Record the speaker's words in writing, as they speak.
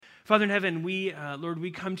Father in heaven, Lord,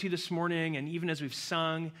 we come to you this morning, and even as we've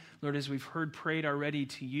sung, Lord, as we've heard prayed already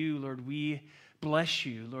to you, Lord, we bless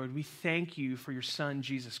you. Lord, we thank you for your Son,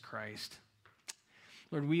 Jesus Christ.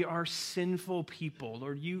 Lord, we are sinful people.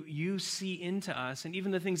 Lord, you see into us, and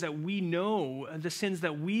even the things that we know, the sins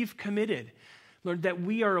that we've committed, Lord, that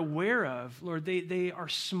we are aware of, Lord, they are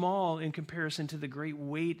small in comparison to the great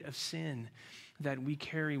weight of sin that we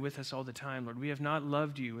carry with us all the time. Lord, we have not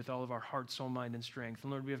loved you with all of our heart, soul, mind, and strength. And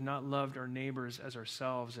Lord, we have not loved our neighbors as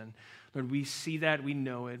ourselves. And Lord, we see that, we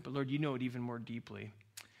know it, but Lord, you know it even more deeply.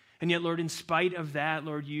 And yet, Lord, in spite of that,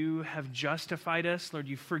 Lord, you have justified us. Lord,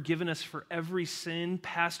 you've forgiven us for every sin,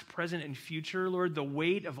 past, present, and future. Lord, the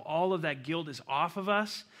weight of all of that guilt is off of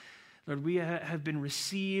us. Lord, we have been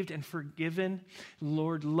received and forgiven,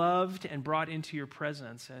 Lord, loved and brought into your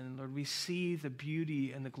presence. And Lord, we see the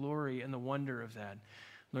beauty and the glory and the wonder of that,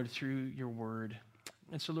 Lord, through your word.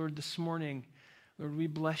 And so, Lord, this morning, Lord, we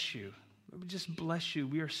bless you. Lord, we just bless you.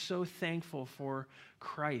 We are so thankful for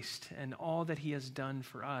Christ and all that he has done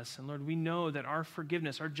for us. And Lord, we know that our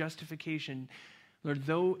forgiveness, our justification, Lord,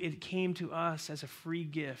 though it came to us as a free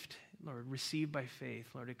gift, Lord, received by faith,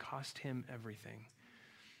 Lord, it cost him everything.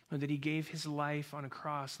 Lord, that he gave his life on a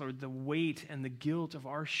cross. Lord, the weight and the guilt of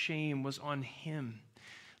our shame was on him.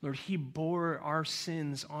 Lord, he bore our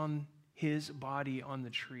sins on his body on the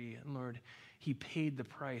tree. And Lord, he paid the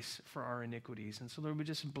price for our iniquities. And so, Lord, we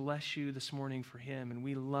just bless you this morning for him. And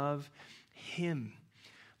we love him,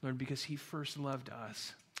 Lord, because he first loved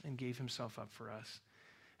us and gave himself up for us.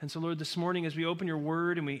 And so, Lord, this morning as we open your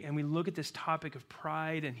word and we look at this topic of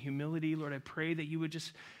pride and humility, Lord, I pray that you would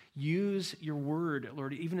just use your word,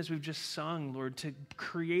 Lord, even as we've just sung, Lord, to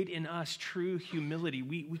create in us true humility.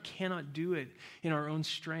 We cannot do it in our own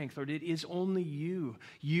strength, Lord. It is only you.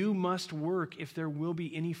 You must work if there will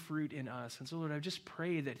be any fruit in us. And so, Lord, I just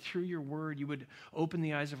pray that through your word, you would open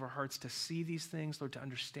the eyes of our hearts to see these things, Lord, to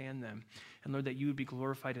understand them. And Lord, that you would be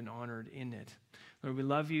glorified and honored in it. Lord, we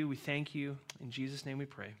love you. We thank you. In Jesus' name we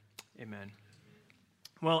pray. Amen.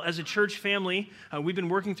 Well, as a church family, we've been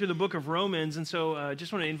working through the book of Romans, and so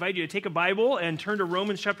just want to invite you to take a Bible and turn to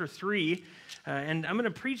Romans chapter 3. And I'm going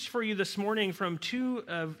to preach for you this morning from two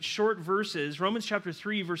short verses, Romans chapter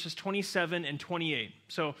 3, verses 27 and 28.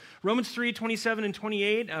 So Romans 3, 27 and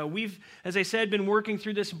 28, we've, as I said, been working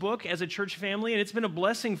through this book as a church family, and it's been a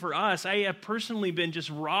blessing for us. I have personally been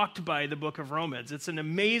just rocked by the book of Romans. It's an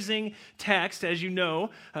amazing text, as you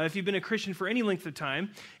know, if you've been a Christian for any length of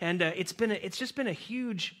time, and it's just been a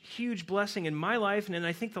huge blessing in my life, and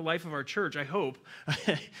I think the life of our church, I hope.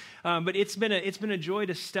 But it's been a joy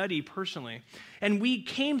to study personally. And we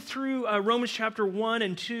came through Romans chapter 1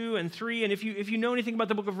 and 2 and 3, and if you know anything about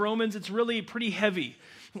the book of Romans, it's really pretty heavy.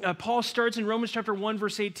 Paul starts in Romans chapter 1,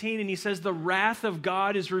 verse 18, and he says, "The wrath of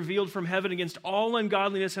God is revealed from heaven against all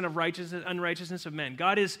ungodliness and unrighteousness of men."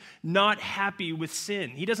 God is not happy with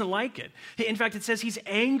sin. He doesn't like it. In fact, it says he's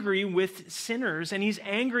angry with sinners, and he's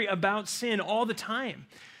angry about sin all the time.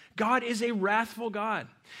 God is a wrathful God.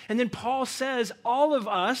 And then Paul says all of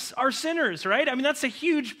us are sinners, right? I mean, that's a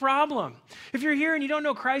huge problem. If you're here and you don't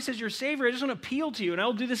know Christ as your Savior, I just want to appeal to you, and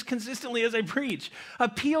I'll do this consistently as I preach,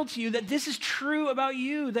 appeal to you that this is true about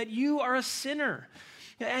you, that you are a sinner,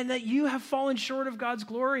 and that you have fallen short of God's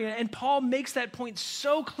glory. And Paul makes that point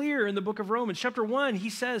so clear in the book of Romans. Chapter 1, he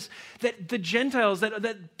says that the Gentiles,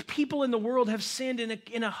 that people in the world have sinned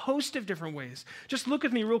in a host of different ways. Just look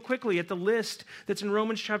with me real quickly at the list that's in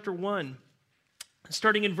Romans chapter 1.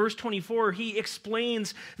 Starting in verse 24, he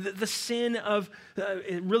explains the sin of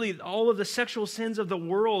really all of the sexual sins of the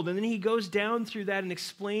world. And then he goes down through that and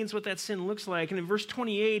explains what that sin looks like. And in verse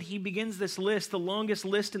 28, he begins this list, the longest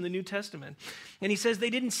list in the New Testament. And he says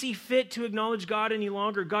they didn't see fit to acknowledge God any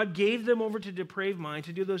longer. God gave them over to depraved mind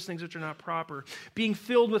to do those things which are not proper, being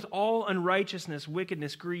filled with all unrighteousness,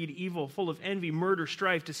 wickedness, greed, evil, full of envy, murder,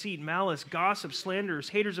 strife, deceit, malice, gossip, slanderers,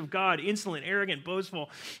 haters of God, insolent, arrogant, boastful,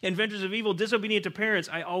 inventors of evil, disobedient to parents.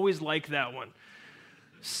 I always like that one.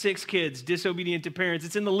 6 kids, disobedient to parents.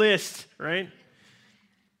 It's in the list, right?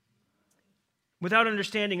 Without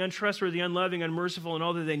understanding, untrustworthy, unloving, unmerciful, and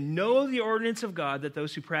although they know the ordinance of God, that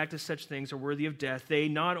those who practice such things are worthy of death, they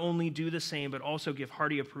not only do the same, but also give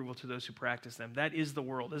hearty approval to those who practice them. That is the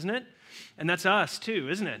world, isn't it? And that's us too,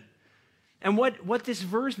 isn't it? And what these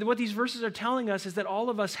verses are telling us is that all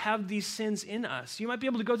of us have these sins in us. You might be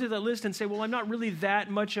able to go through that list and say, well, I'm not really that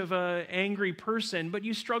much of an angry person, but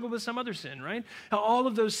you struggle with some other sin, right? All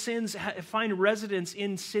of those sins find residence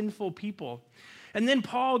in sinful people. And then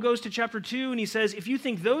Paul goes to chapter 2 and he says, if you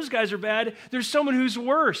think those guys are bad, there's someone who's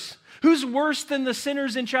worse. Who's worse than the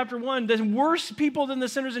sinners in chapter 1? The worse people than the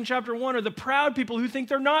sinners in chapter 1 are the proud people who think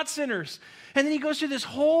they're not sinners. And then he goes through this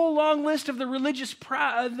whole long list of the religious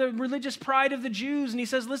pride of the Jews. And he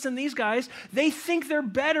says, listen, these guys, they think they're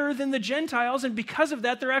better than the Gentiles. And because of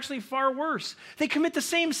that, they're actually far worse. They commit the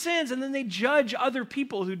same sins and then they judge other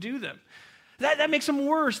people who do them. That makes them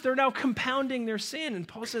worse. They're now compounding their sin. And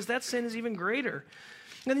Paul says that sin is even greater.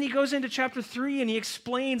 And then he goes into chapter 3 and he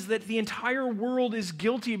explains that the entire world is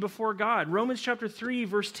guilty before God. Romans chapter 3,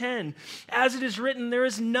 verse 10. As it is written, there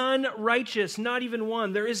is none righteous, not even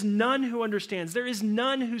one. There is none who understands. There is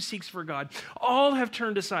none who seeks for God. All have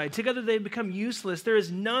turned aside. Together they become useless. There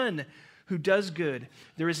is none who does good.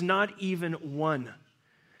 There is not even one.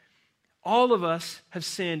 All of us have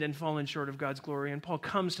sinned and fallen short of God's glory, and Paul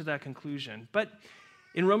comes to that conclusion. But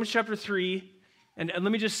in Romans chapter 3, and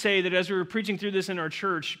let me just say that as we were preaching through this in our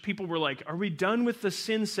church, people were like, are we done with the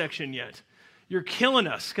sin section yet? You're killing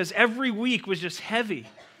us, because every week was just heavy.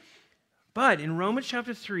 But in Romans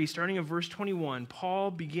chapter 3, starting at verse 21,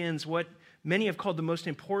 Paul begins what many have called the most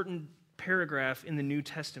important paragraph in the New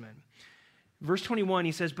Testament. Verse 21,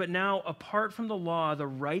 he says, but now, apart from the law, the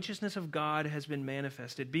righteousness of God has been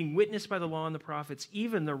manifested, being witnessed by the law and the prophets,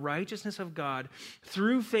 even the righteousness of God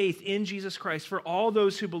through faith in Jesus Christ for all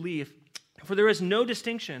those who believe. For there is no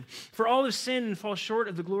distinction. For all have sinned and fall short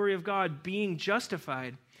of the glory of God, being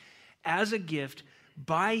justified as a gift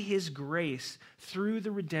by his grace through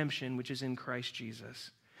the redemption which is in Christ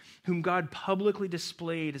Jesus, whom God publicly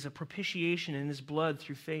displayed as a propitiation in his blood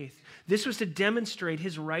through faith. This was to demonstrate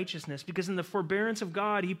his righteousness, because in the forbearance of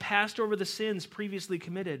God, he passed over the sins previously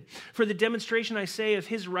committed. For the demonstration, I say, of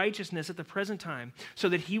his righteousness at the present time, so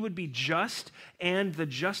that he would be just and the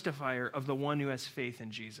justifier of the one who has faith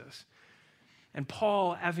in Jesus. And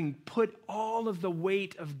Paul, having put all of the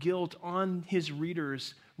weight of guilt on his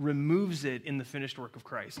readers, removes it in the finished work of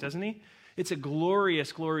Christ, doesn't he? It's a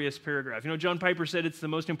glorious, glorious paragraph. You know, John Piper said it's the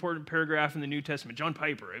most important paragraph in the New Testament. John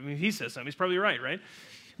Piper, I mean, he says something. He's probably right?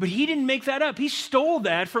 But he didn't make that up. He stole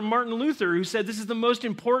that from Martin Luther, who said this is the most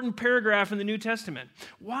important paragraph in the New Testament.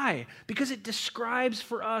 Why? Because it describes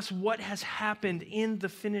for us what has happened in the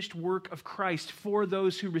finished work of Christ for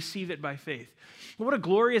those who receive it by faith. What a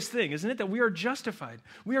glorious thing, isn't it? That we are justified.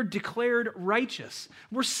 We are declared righteous.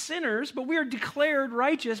 We're sinners, but we are declared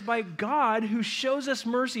righteous by God, who shows us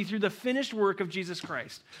mercy through the finished work of Jesus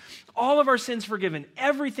Christ. All of our sins forgiven,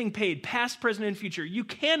 everything paid, past, present, and future. You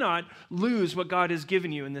cannot lose what God has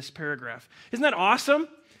given you in this paragraph. Isn't that awesome?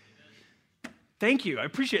 Thank you. I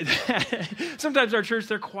appreciate that. Sometimes our church,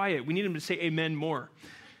 they're quiet. We need them to say amen more.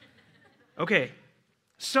 Okay,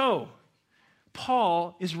 so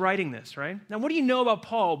Paul is writing this, right? Now, what do you know about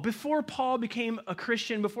Paul? Before Paul became a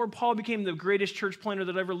Christian, before Paul became the greatest church planter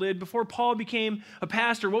that ever lived, before Paul became a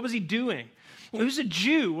pastor, what was he doing? He was a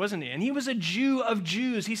Jew, wasn't he? And he was a Jew of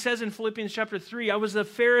Jews. He says in Philippians chapter 3, I was a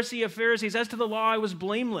Pharisee of Pharisees. As to the law, I was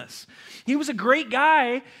blameless. He was a great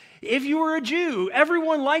guy if you were a Jew.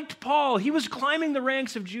 Everyone liked Paul. He was climbing the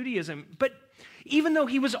ranks of Judaism. But even though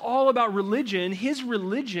he was all about religion, his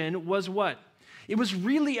religion was what? It was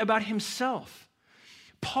really about himself.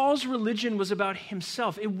 Paul's religion was about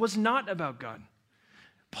himself. It was not about God.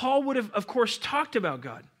 Paul would have, of course, talked about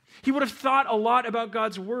God. He would have thought a lot about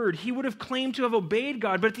God's word. He would have claimed to have obeyed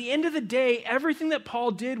God. But at the end of the day, everything that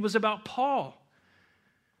Paul did was about Paul.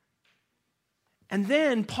 And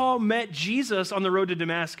then Paul met Jesus on the road to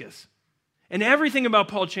Damascus. And everything about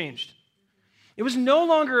Paul changed. It was no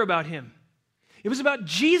longer about him. It was about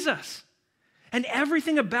Jesus. And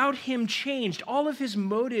everything about him changed. All of his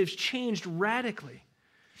motives changed radically.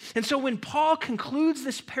 And so when Paul concludes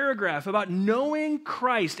this paragraph about knowing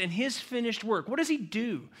Christ and his finished work, what does he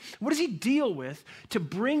do? What does he deal with to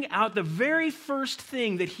bring out the very first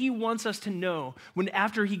thing that he wants us to know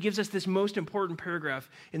after he gives us this most important paragraph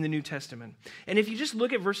in the New Testament? And if you just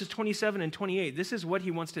look at verses 27 and 28, this is what he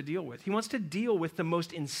wants to deal with. He wants to deal with the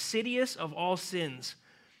most insidious of all sins,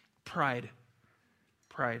 pride.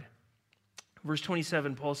 Pride. Verse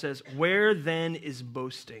 27, Paul says, where then is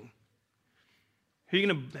boasting? How are you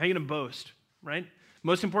going to boast, right?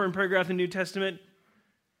 Most important paragraph in the New Testament.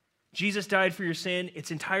 Jesus died for your sin.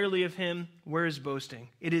 It's entirely of him. Where is boasting?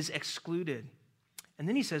 It is excluded. And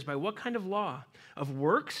then he says, by what kind of law? Of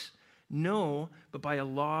works? No, but by a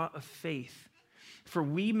law of faith. For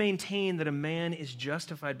we maintain that a man is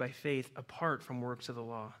justified by faith apart from works of the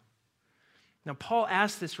law. Now, Paul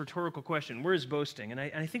asked this rhetorical question, where is boasting? And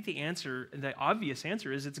I think the obvious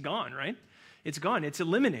answer is it's gone, right? It's gone. It's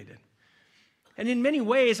eliminated. And in many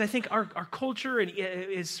ways, I think our culture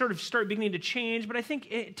is sort of beginning to change, but I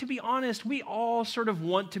think, to be honest, we all sort of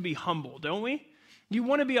want to be humble, don't we? You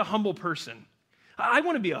want to be a humble person. I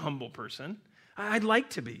want to be a humble person. I'd like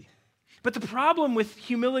to be. But the problem with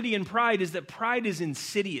humility and pride is that pride is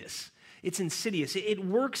insidious. It's insidious. It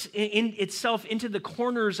works in itself into the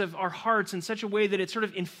corners of our hearts in such a way that it sort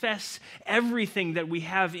of infests everything that we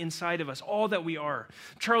have inside of us, all that we are.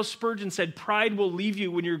 Charles Spurgeon said, "Pride will leave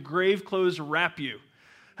you when your grave clothes wrap you."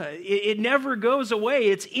 It never goes away.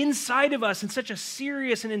 It's inside of us in such a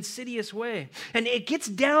serious and insidious way. And it gets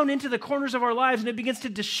down into the corners of our lives and it begins to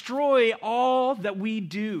destroy all that we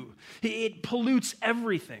do. It pollutes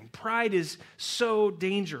everything. Pride is so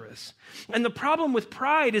dangerous. And the problem with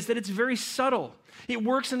pride is that it's very subtle. It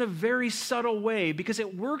works in a very subtle way because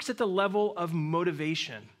it works at the level of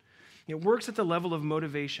motivation. It works at the level of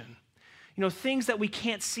motivation. You know, things that we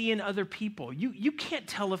can't see in other people. You can't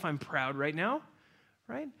tell if I'm proud right now.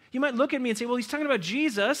 Right? You might look at me and say, well, he's talking about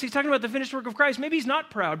Jesus. He's talking about the finished work of Christ. Maybe he's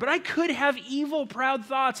not proud, but I could have evil, proud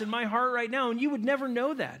thoughts in my heart right now, and you would never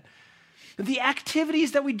know that. The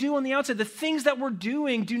activities that we do on the outside, the things that we're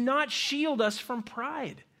doing, do not shield us from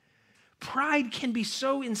pride. Pride can be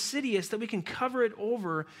so insidious that we can cover it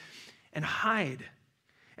over and hide.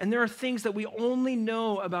 And there are things that we only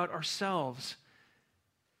know about ourselves,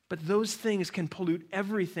 but those things can pollute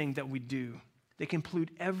everything that we do. They can pollute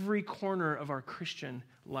every corner of our Christian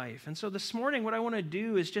life. And so this morning, what I want to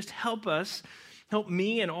do is just help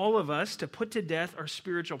me and all of us to put to death our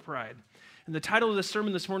spiritual pride. And the title of the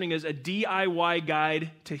sermon this morning is A DIY Guide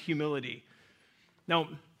to Humility. Now,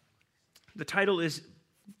 the title is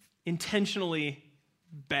intentionally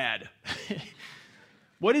bad.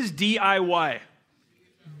 What is DIY?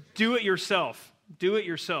 Do it yourself. Do it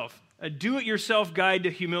yourself. A do-it-yourself guide to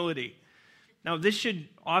humility. Now, this should,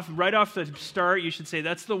 right off the start, you should say,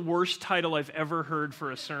 that's the worst title I've ever heard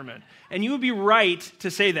for a sermon. And you would be right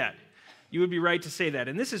to say that. You would be right to say that.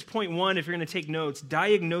 And this is point one, if you're going to take notes,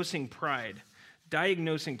 diagnosing pride.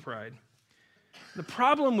 Diagnosing pride. The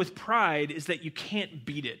problem with pride is that you can't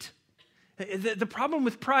beat it. The problem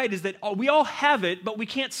with pride is that we all have it, but we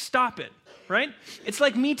can't stop it, right? It's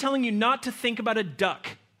like me telling you not to think about a duck.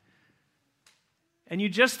 And you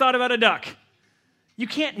just thought about a duck. You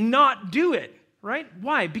can't not do it, right?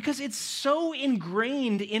 Why? Because it's so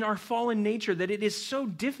ingrained in our fallen nature that it is so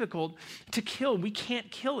difficult to kill. We can't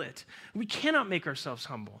kill it. We cannot make ourselves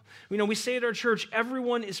humble. You know, we say at our church,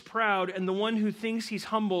 everyone is proud, and the one who thinks he's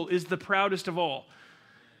humble is the proudest of all.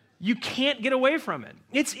 You can't get away from it.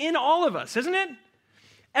 It's in all of us, isn't it?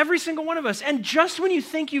 Every single one of us. And just when you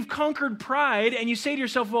think you've conquered pride and you say to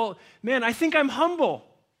yourself, well, man, I think I'm humble.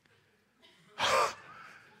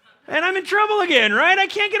 And I'm in trouble again, right? I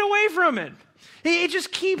can't get away from it. It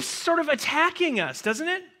just keeps sort of attacking us, doesn't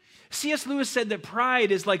it? C.S. Lewis said that pride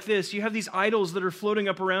is like this. You have these idols that are floating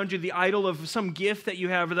up around you, the idol of some gift that you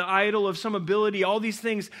have, or the idol of some ability, all these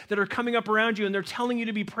things that are coming up around you, and they're telling you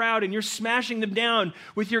to be proud, and you're smashing them down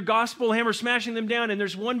with your gospel hammer, smashing them down, and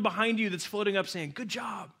there's one behind you that's floating up saying, good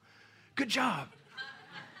job, good job.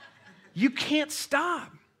 You can't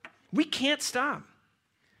stop. We can't stop.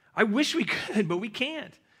 I wish we could, but we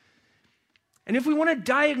can't. And if we want to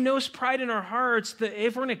diagnose pride in our hearts,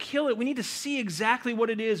 if we're going to kill it, we need to see exactly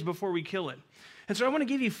what it is before we kill it. And so I want to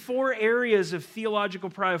give you 4 areas of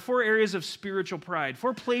theological pride, 4 areas of spiritual pride,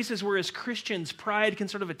 4 places where as Christians, pride can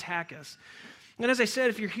sort of attack us. And as I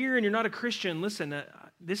said, if you're here and you're not a Christian, listen,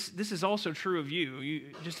 this is also true of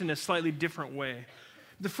you, just in a slightly different way.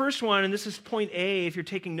 The first one, and this is point A if you're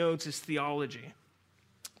taking notes, is theology.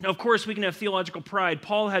 Now, of course, we can have theological pride.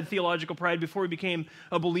 Paul had theological pride before he became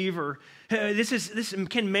a believer. This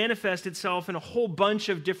can manifest itself in a whole bunch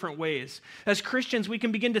of different ways. As Christians, we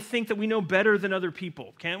can begin to think that we know better than other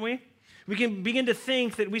people, can't we? We can begin to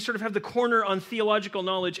think that we sort of have the corner on theological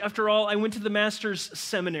knowledge. After all, I went to the master's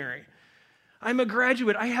seminary. I'm a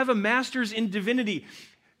graduate. I have a master's in divinity.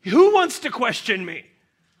 Who wants to question me?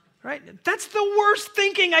 Right? That's the worst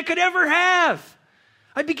thinking I could ever have.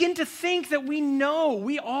 I begin to think that we know,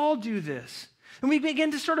 we all do this. And we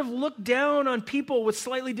begin to sort of look down on people with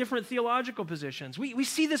slightly different theological positions. We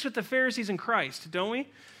see this with the Pharisees in Christ, don't we?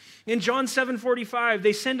 In John 7:45,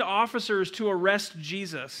 they send officers to arrest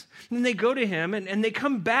Jesus. And they go to him, and they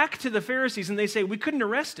come back to the Pharisees, and they say, we couldn't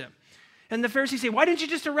arrest him. And the Pharisees say, why didn't you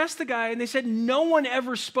just arrest the guy? And they said, no one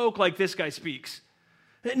ever spoke like this guy speaks.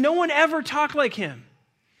 No one ever talked like him.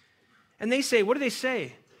 And they say, what do they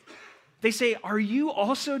say? They say, are you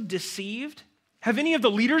also deceived? Have any of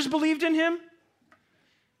the leaders believed in him?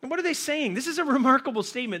 And what are they saying? This is a remarkable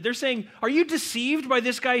statement. They're saying, are you deceived by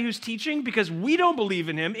this guy who's teaching? Because we don't believe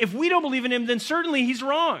in him. If we don't believe in him, then certainly he's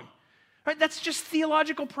wrong. Right? That's just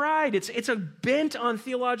theological pride. It's a bent on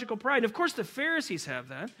theological pride. And of course, the Pharisees have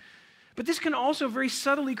that. But this can also very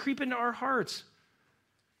subtly creep into our hearts.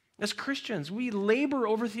 As Christians, we labor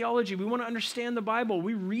over theology. We want to understand the Bible.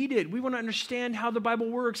 We read it. We want to understand how the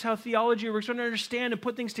Bible works, how theology works. We want to understand and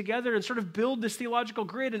put things together and sort of build this theological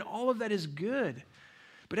grid, and all of that is good.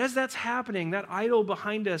 But as that's happening, that idol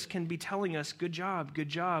behind us can be telling us, good job,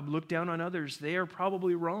 look down on others. They are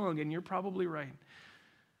probably wrong, and you're probably right.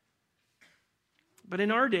 But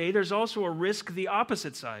in our day, there's also a risk the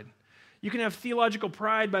opposite side. You can have theological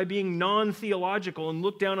pride by being non-theological and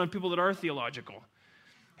look down on people that are theological.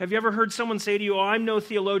 Have you ever heard someone say to you, oh, I'm no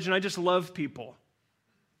theologian, I just love people?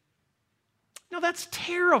 No, that's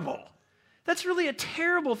terrible. That's really a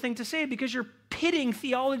terrible thing to say because you're pitting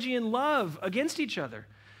theology and love against each other.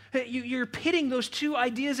 You're pitting those two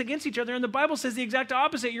ideas against each other, and the Bible says the exact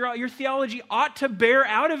opposite. Your theology ought to bear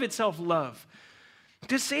out of itself love.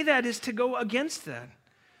 To say that is to go against that.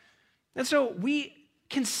 And so we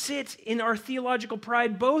can sit in our theological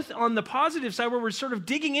pride both on the positive side where we're sort of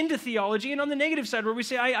digging into theology and on the negative side where we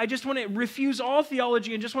say, I just want to refuse all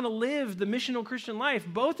theology and just want to live the missional Christian life.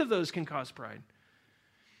 Both of those can cause pride.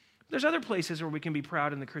 There's other places where we can be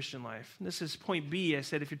proud in the Christian life. And this is point B, I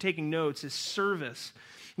said, if you're taking notes, is service.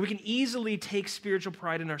 We can easily take spiritual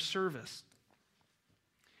pride in our service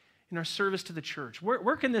to the church.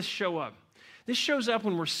 Where can this show up? This shows up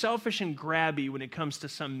when we're selfish and grabby when it comes to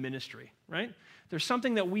some ministry, right? There's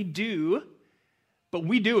something that we do, but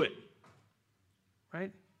we do it,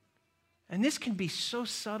 right? And this can be so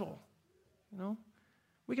subtle, you know?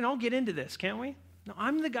 We can all get into this, can't we? No,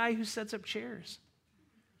 I'm the guy who sets up chairs.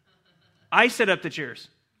 I set up the chairs.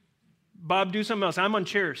 Bob, do something else. I'm on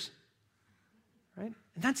chairs, right?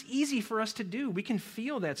 And that's easy for us to do. We can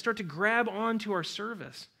feel that, start to grab onto our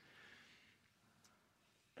service.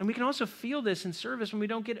 And we can also feel this in service when we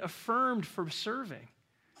don't get affirmed for serving.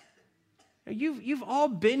 Now, you've all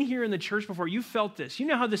been here in the church before. You've felt this. You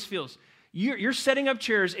know how this feels. You're setting up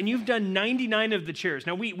chairs, and you've done 99 of the chairs.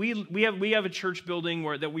 Now, we have a church building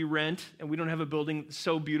that we rent, and we don't have a building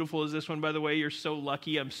so beautiful as this one, by the way. You're so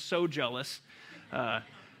lucky. I'm so jealous.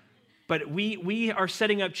 But we are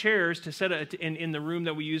setting up chairs to set in the room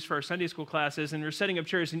that we use for our Sunday school classes, and we're setting up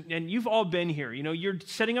chairs, and you've all been here. You know, you're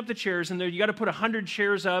setting up the chairs, and you got to put 100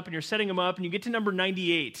 chairs up, and you're setting them up, and you get to number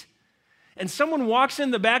 98. And someone walks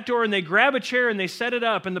in the back door, and they grab a chair, and they set it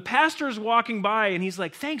up, and the pastor is walking by, and he's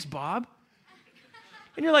like, thanks, Bob.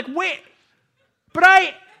 And you're like, wait,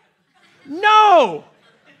 but no,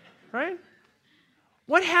 right?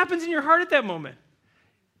 What happens in your heart at that moment?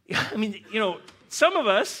 I mean, you know, some of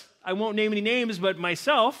us, I won't name any names, but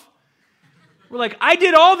myself, we're like, I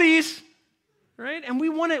did all these, right? And we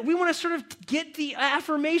want to sort of get the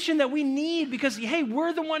affirmation that we need because, hey,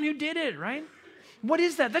 we're the one who did it, right? What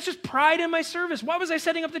is that? That's just pride in my service. Why was I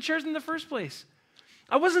setting up the chairs in the first place?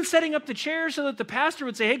 I wasn't setting up the chairs so that the pastor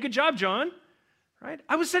would say, hey, good job, John, right?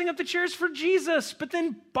 I was setting up the chairs for Jesus, but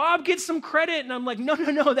then Bob gets some credit, and I'm like, no,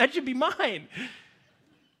 that should be mine.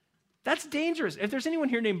 That's dangerous. If there's anyone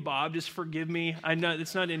here named Bob, just forgive me. I know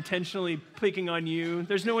it's not intentionally picking on you.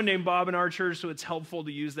 There's no one named Bob in our church, so it's helpful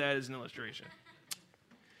to use that as an illustration.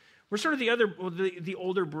 We're sort of the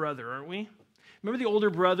older brother, aren't we? Remember the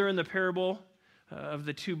older brother in the parable of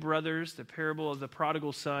the two brothers, the parable of the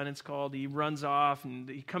prodigal son, it's called. He runs off, and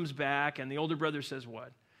he comes back, and the older brother says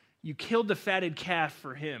what? You killed the fatted calf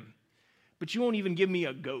for him, but you won't even give me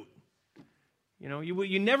a goat. You know,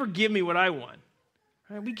 you never give me what I want.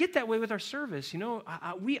 We get that way with our service. You know,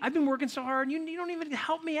 I've been working so hard, and you don't even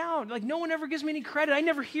help me out. Like, no one ever gives me any credit. I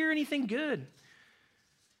never hear anything good.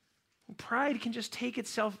 Pride can just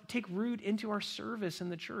take root into our service in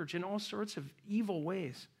the church in all sorts of evil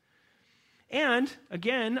ways. And,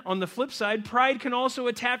 again, on the flip side, pride can also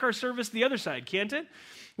attack our service the other side, can't it?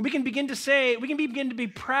 We can begin to be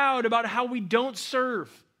proud about how we don't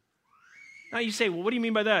serve. Now you say, well, what do you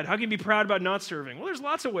mean by that? How can you be proud about not serving? Well, there's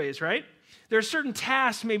lots of ways, right? There are certain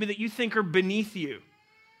tasks maybe that you think are beneath you.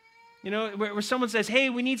 You know, where someone says, hey,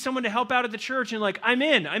 we need someone to help out at the church, and like, I'm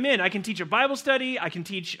in. I can teach a Bible study. I can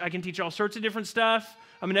teach all sorts of different stuff.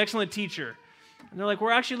 I'm an excellent teacher. And they're like,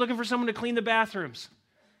 we're actually looking for someone to clean the bathrooms.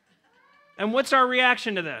 And what's our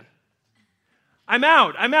reaction to that? I'm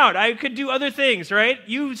out. I could do other things, right?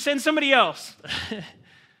 You send somebody else,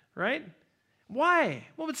 right? Why?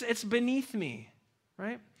 Well, it's beneath me,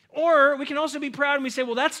 right? Or we can also be proud and we say,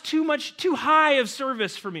 well, that's too high of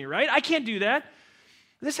service for me, right? I can't do that.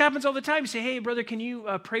 This happens all the time. You say, hey, brother, can you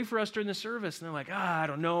pray for us during the service? And they're like, I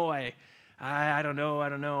don't know. I don't know.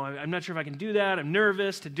 I'm not sure if I can do that. I'm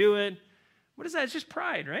nervous to do it. What is that? It's just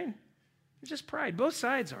pride, right? It's just pride. Both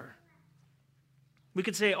sides are. We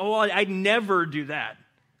could say, oh, I'd never do that,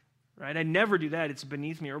 right? I'd never do that. It's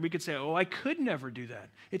beneath me. Or we could say, oh, I could never do that.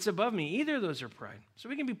 It's above me. Either of those are pride. So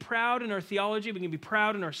we can be proud in our theology. We can be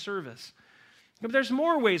proud in our service. But there's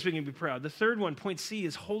more ways we can be proud. The third one, point C,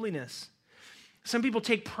 is holiness. Some people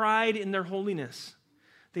take pride in their holiness.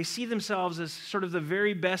 They see themselves as sort of the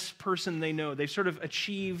very best person they know. They've sort of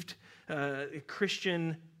achieved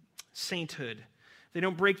Christian sainthood. They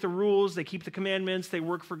don't break the rules. They keep the commandments. They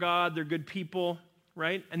work for God. They're good people,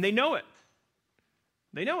 right? And they know it.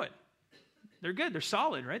 They know it. They're good. They're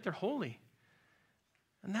solid, right? They're holy.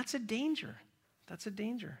 And that's a danger. That's a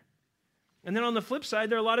danger. And then on the flip side,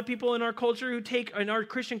 there are a lot of people in our culture in our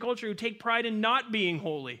Christian culture who take pride in not being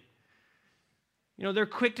holy. You know, they're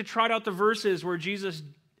quick to trot out the verses where Jesus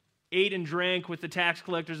ate and drank with the tax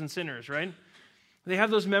collectors and sinners, right? They have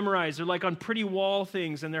those memorized. They're like on pretty wall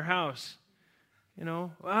things in their house. You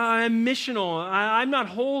know, I'm missional. I'm not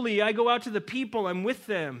holy. I go out to the people. I'm with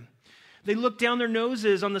them. They look down their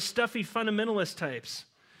noses on the stuffy fundamentalist types,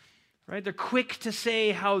 right? They're quick to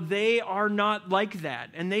say how they are not like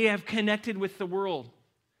that, and they have connected with the world.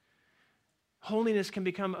 Holiness can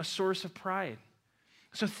become a source of pride.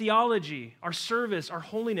 So theology, our service, our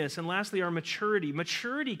holiness, and lastly, our maturity.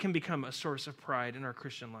 Maturity can become a source of pride in our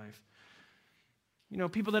Christian life. You know,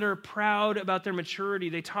 people that are proud about their maturity,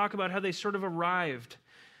 they talk about how they sort of arrived.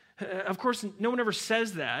 Of course, no one ever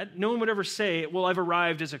says that. No one would ever say, well, I've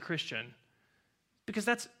arrived as a Christian. Because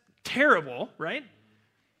that's terrible, right?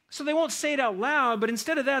 So they won't say it out loud, but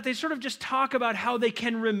instead of that, they sort of just talk about how they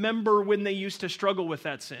can remember when they used to struggle with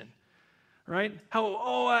that sin. Right?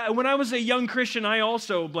 How, when I was a young Christian, I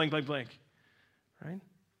also blank, blank, blank. Right?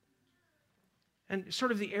 And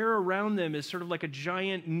sort of the air around them is sort of like a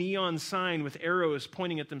giant neon sign with arrows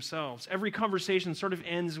pointing at themselves. Every conversation sort of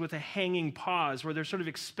ends with a hanging pause where they're sort of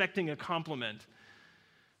expecting a compliment.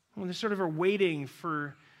 When they sort of are waiting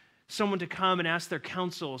for someone to come and ask their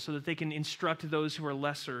counsel so that they can instruct those who are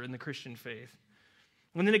lesser in the Christian faith.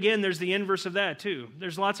 And then again, there's the inverse of that too.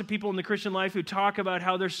 There's lots of people in the Christian life who talk about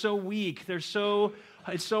how they're so weak, it's so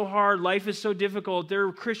hard, life is so difficult,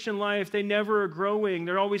 their Christian life, they never are growing,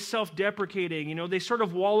 they're always self-deprecating, you know, they sort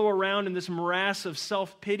of wallow around in this morass of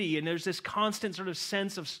self-pity, and there's this constant sort of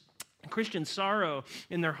sense of Christian sorrow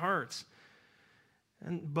in their hearts.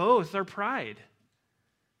 And both are pride.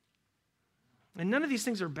 And none of these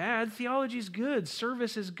things are bad. Theology is good.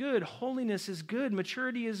 Service is good. Holiness is good.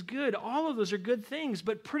 Maturity is good. All of those are good things.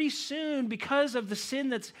 But pretty soon, because of the sin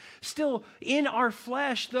that's still in our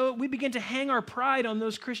flesh, though, we begin to hang our pride on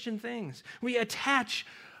those Christian things. We attach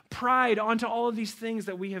pride onto all of these things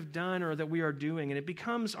that we have done or that we are doing, and it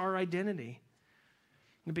becomes our identity.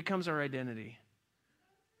 It becomes our identity.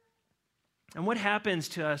 And what happens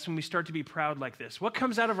to us when we start to be proud like this? What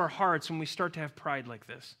comes out of our hearts when we start to have pride like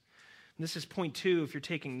this? This is point 2 if you're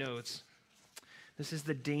taking notes. This is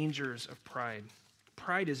the dangers of pride.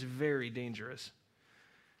 Pride is very dangerous.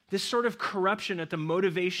 This sort of corruption at the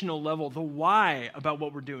motivational level, the why about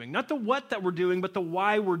what we're doing. Not the what that we're doing, but the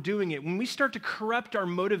why we're doing it. When we start to corrupt our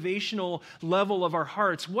motivational level of our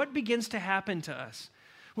hearts, what begins to happen to us?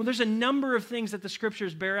 Well, there's a number of things that the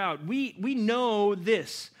scriptures bear out. We know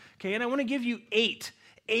this, okay? And I want to give you 8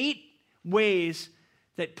 ways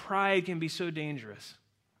that pride can be so dangerous.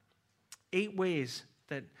 8 ways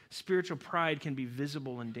that spiritual pride can be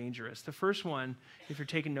visible and dangerous. The first one, if you're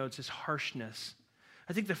taking notes, is harshness.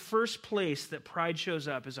 I think the first place that pride shows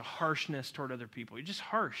up is a harshness toward other people. You're just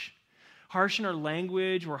harsh. Harsh in our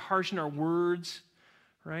language, we're harsh in our words,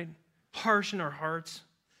 right? Harsh in our hearts.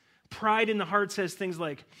 Pride in the heart says things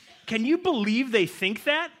like, can you believe they think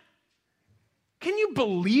that? Can you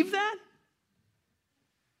believe that?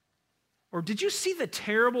 Or did you see the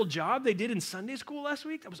terrible job they did in Sunday school last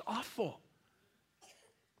week? That was awful.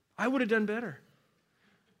 I would have done better.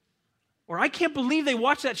 Or I can't believe they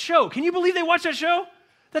watched that show. Can you believe they watched that show?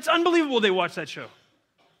 That's unbelievable they watched that show.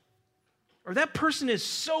 Or that person is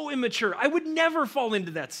so immature. I would never fall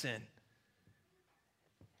into that sin.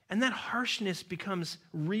 And that harshness becomes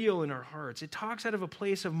real in our hearts. It talks out of a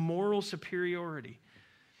place of moral superiority.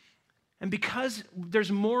 And because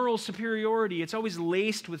there's moral superiority, it's always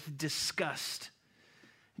laced with disgust.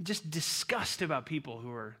 Just disgust about people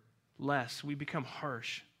who are less. We become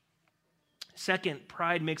harsh. Second,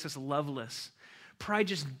 pride makes us loveless. Pride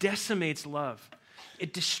just decimates love.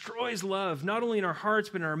 It destroys love, not only in our hearts,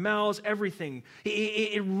 but in our mouths, everything.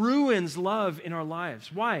 It ruins love in our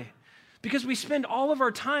lives. Why? Because we spend all of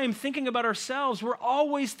our time thinking about ourselves. We're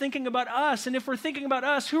always thinking about us. And if we're thinking about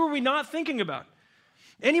us, who are we not thinking about?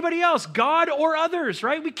 Anybody else, God or others,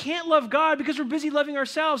 right? We can't love God because we're busy loving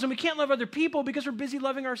ourselves, and we can't love other people because we're busy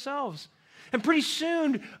loving ourselves. And pretty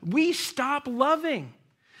soon, we stop loving.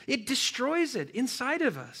 It destroys it inside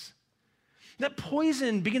of us. That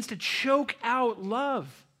poison begins to choke out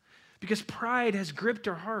love because pride has gripped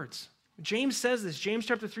our hearts. James says this, James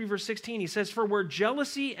chapter 3, verse 16, he says, "For where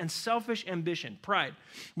jealousy and selfish ambition," pride,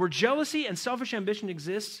 "where jealousy and selfish ambition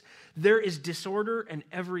exists, there is disorder and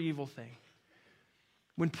every evil thing."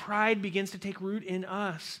 When pride begins to take root in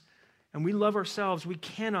us and we love ourselves, we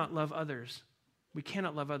cannot love others. We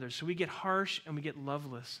cannot love others. So we get harsh and we get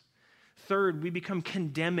loveless. Third, we become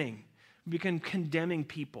condemning. We become condemning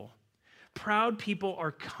people. Proud people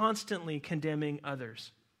are constantly condemning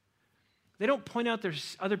others. They don't point out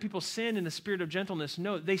other people's sin in a spirit of gentleness.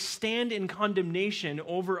 No, they stand in condemnation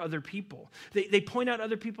over other people. They point out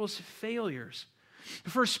other people's failures.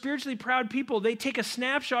 For spiritually proud people, they take a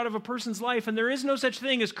snapshot of a person's life, and there is no such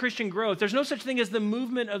thing as Christian growth. There's no such thing as the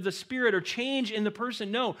movement of the Spirit or change in the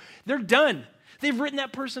person. No, they're done. They've written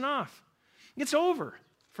that person off. It's over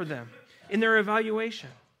for them in their evaluation.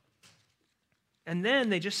 And then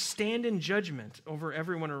they just stand in judgment over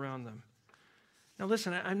everyone around them. Now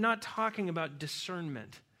listen, I'm not talking about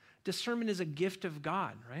discernment. Discernment is a gift of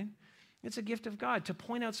God, right? It's a gift of God to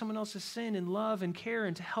point out someone else's sin in love and care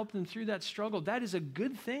and to help them through that struggle. That is a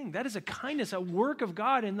good thing. That is a kindness, a work of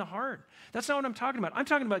God in the heart. That's not what I'm talking about. I'm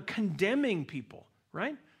talking about condemning people,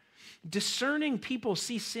 right? Discerning people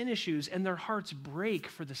see sin issues and their hearts break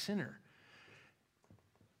for the sinner.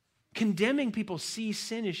 Condemning people see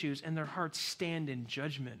sin issues and their hearts stand in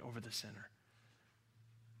judgment over the sinner.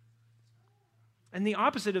 And the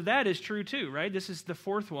opposite of that is true too, right? This is the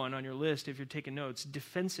fourth one on your list if you're taking notes,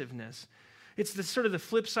 defensiveness. It's the sort of the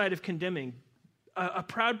flip side of condemning. A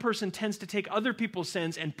proud person tends to take other people's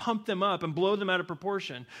sins and pump them up and blow them out of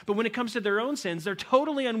proportion. But when it comes to their own sins, they're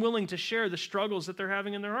totally unwilling to share the struggles that they're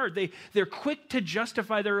having in their heart. They're quick to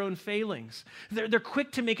justify their own failings. They're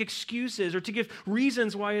quick to make excuses or to give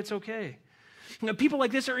reasons why it's okay. Now, people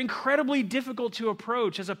like this are incredibly difficult to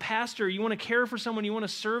approach. As a pastor, you want to care for someone, you want to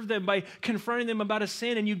serve them by confronting them about a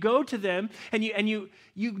sin, and you go to them and you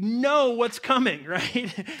know what's coming,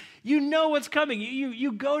 right? You know what's coming.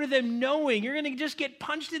 You go to them knowing you're going to just get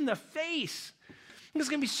punched in the face. It's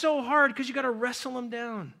going to be so hard because you got to wrestle them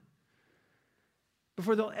down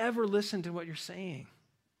before they'll ever listen to what you're saying.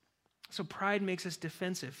 So pride makes us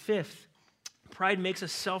defensive. Fifth, pride makes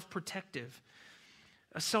us self-protective.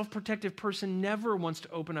 A self-protective person never wants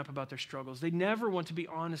to open up about their struggles. They never want to be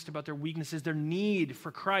honest about their weaknesses, their need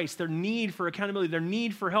for Christ, their need for accountability, their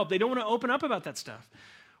need for help. They don't want to open up about that stuff.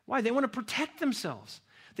 Why? They want to protect themselves.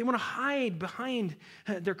 They want to hide behind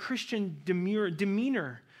their Christian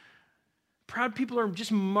demeanor. Proud people are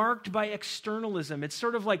just marked by externalism. It's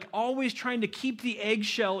sort of like always trying to keep the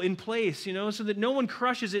eggshell in place, so that no one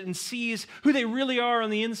crushes it and sees who they really are on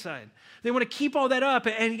the inside. They want to keep all that up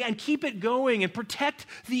and keep it going and protect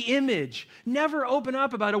the image. Never open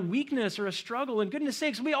up about a weakness or a struggle. And goodness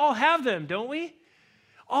sakes, we all have them, don't we?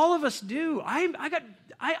 All of us do. I'm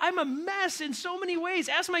a mess in so many ways.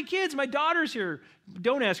 Ask my kids. My daughter's here.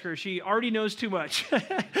 Don't ask her. She already knows too much.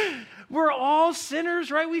 We're all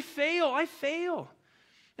sinners, right? We fail. I fail.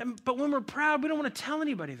 But when we're proud, we don't want to tell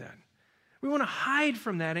anybody that. We want to hide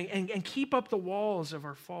from that and keep up the walls of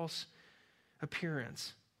our false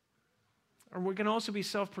appearance. Or we can also be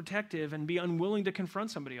self-protective and be unwilling to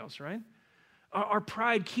confront somebody else, right? Our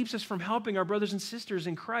pride keeps us from helping our brothers and sisters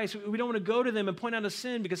in Christ. We don't want to go to them and point out a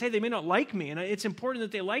sin because, hey, they may not like me, and it's important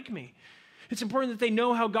that they like me. It's important that they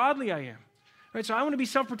know how godly I am. Right? So I want to be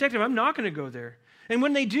self-protective. I'm not going to go there. And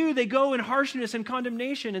when they do, they go in harshness and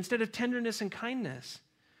condemnation instead of tenderness and kindness.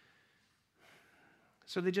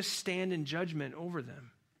 So they just stand in judgment over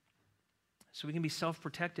them. So we can be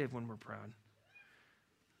self-protective when we're proud.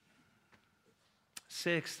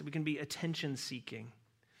 Sixth, we can be attention-seeking.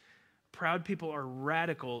 Proud people are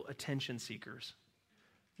radical attention seekers.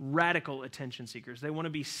 Radical attention seekers. They want to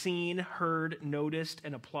be seen, heard, noticed,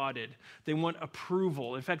 and applauded. They want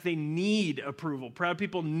approval. In fact, they need approval. Proud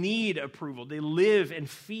people need approval. They live and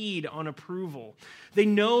feed on approval. They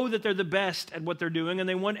know that they're the best at what they're doing, and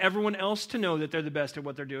they want everyone else to know that they're the best at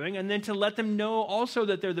what they're doing, and then to let them know also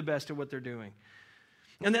that they're the best at what they're doing.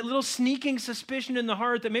 And that little sneaking suspicion in the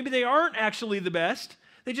heart that maybe they aren't actually the best,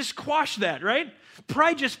 they just squash that, right?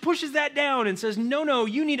 Pride just pushes that down and says, no,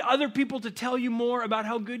 you need other people to tell you more about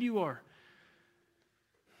how good you are.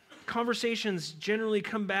 Conversations generally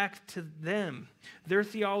come back to them, their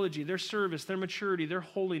theology, their service, their maturity, their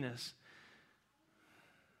holiness.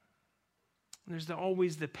 And there's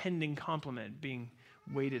always the pending compliment being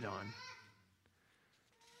waited on.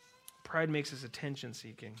 Pride makes us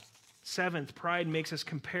attention-seeking. Seventh, pride makes us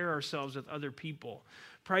compare ourselves with other people.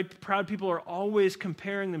 Proud people are always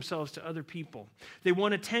comparing themselves to other people. They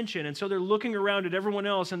want attention, and so they're looking around at everyone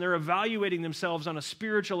else, and they're evaluating themselves on a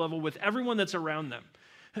spiritual level with everyone that's around them.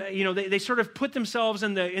 They sort of put themselves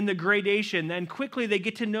in the gradation, and quickly they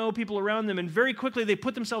get to know people around them, and very quickly they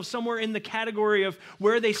put themselves somewhere in the category of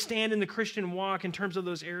where they stand in the Christian walk in terms of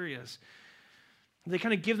those areas. They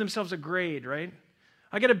kind of give themselves a grade, right?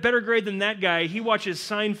 I get a better grade than that guy. He watches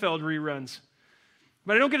Seinfeld reruns.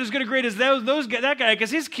 But I don't get as good a grade as that guy because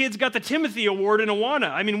his kid's got the Timothy Award in Awana.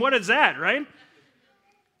 I mean, what is that, right?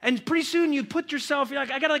 And pretty soon you put yourself, you're like,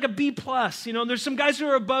 I got like a B+. There's some guys who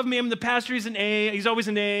are above me. I'm the pastor, he's an A. He's always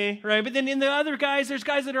an A, right? But then in the other guys, there's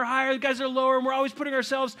guys that are higher, guys that are lower, and we're always putting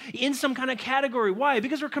ourselves in some kind of category. Why?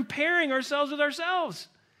 Because we're comparing ourselves with ourselves.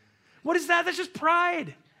 What is that? That's just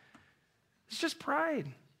pride. It's just pride.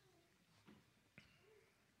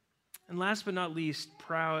 And last but not least,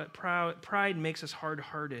 pride makes us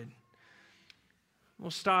hard-hearted.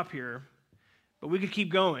 We'll stop here, but we could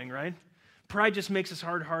keep going, right? Pride just makes us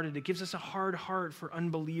hard-hearted. It gives us a hard heart for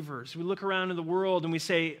unbelievers. We look around in the world and we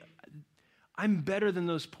say, I'm better than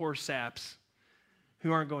those poor saps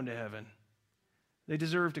who aren't going to heaven. They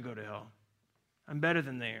deserve to go to hell. I'm better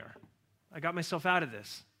than they are. I got myself out of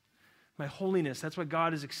this. My holiness, that's why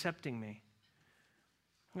God is accepting me.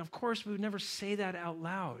 And of course, we would never say that out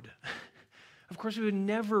loud. Of course, we would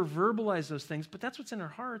never verbalize those things, but that's what's in our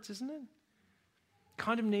hearts, isn't it?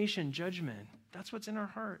 Condemnation, judgment, that's what's in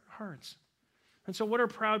our hearts. And so what are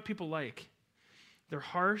proud people like? They're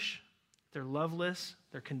harsh, they're loveless,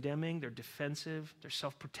 they're condemning, they're defensive, they're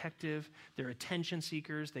self-protective, they're attention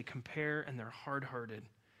seekers, they compare, and they're hard-hearted.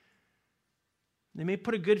 They may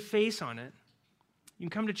put a good face on it. You can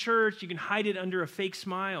come to church, you can hide it under a fake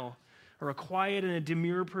smile, or a quiet and a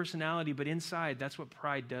demure personality, but inside, that's what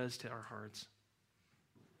pride does to our hearts.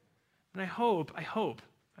 And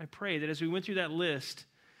I pray that as we went through that list,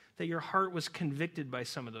 that your heart was convicted by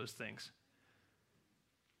some of those things.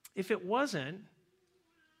 If it wasn't,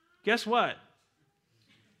 guess what?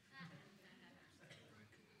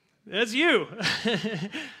 That's you,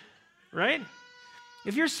 right?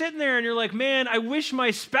 If you're sitting there and you're like, man, I wish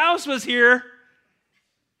my spouse was here,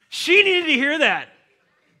 she needed to hear that.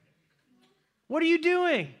 What are you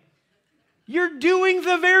doing? You're doing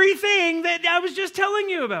the very thing that I was just telling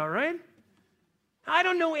you about, right? I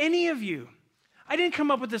don't know any of you. I didn't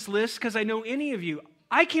come up with this list because I know any of you.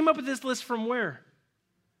 I came up with this list from where?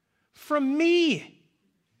 From me.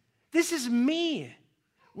 This is me.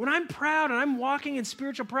 When I'm proud and I'm walking in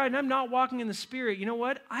spiritual pride and I'm not walking in the Spirit, you know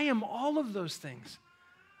what? I am all of those things.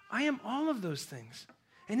 I am all of those things.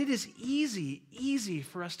 And it is easy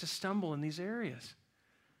for us to stumble in these areas.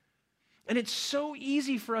 And it's so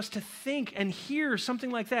easy for us to think and hear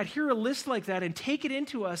something like that, hear a list like that, and take it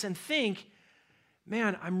into us and think,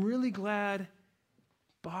 man, I'm really glad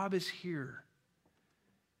Bob is here.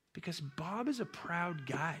 Because Bob is a proud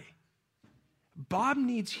guy. Bob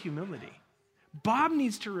needs humility. Bob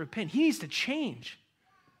needs to repent. He needs to change.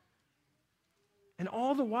 And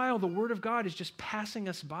all the while, the Word of God is just passing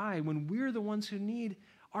us by when we're the ones who need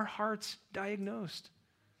our hearts diagnosed.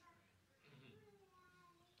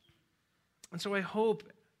 And so I hope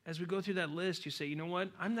as we go through that list, you say, you know what?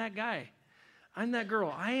 I'm that guy. I'm that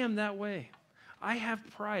girl. I am that way. I have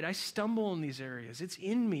pride. I stumble in these areas. It's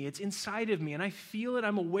in me. It's inside of me. And I feel it.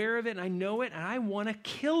 I'm aware of it. And I know it. And I want to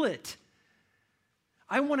kill it.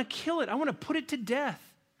 I want to kill it. I want to put it to death.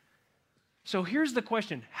 So here's the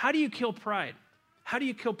question. How do you kill pride? How do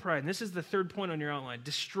you kill pride? And this is the third point on your outline.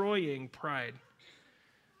 Destroying pride.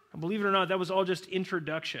 And believe it or not, that was all just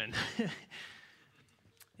introduction.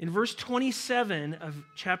 In verse 27 of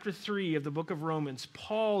chapter 3 of the book of Romans,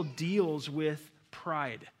 Paul deals with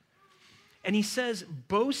pride. And he says,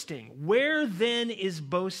 boasting. Where then is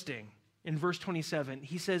boasting? In verse 27,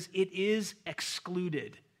 he says, it is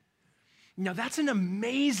excluded. Now, that's an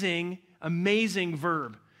amazing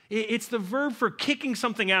verb. It's the verb for kicking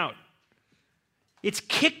something out. It's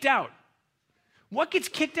kicked out. What gets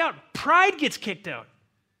kicked out? Pride gets kicked out,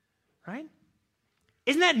 right?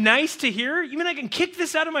 Isn't that nice to hear? You mean I can kick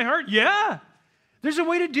this out of my heart? Yeah. There's a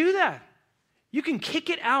way to do that. You can kick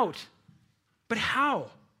it out. But how?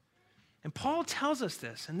 And Paul tells us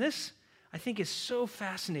this, and this, I think, is so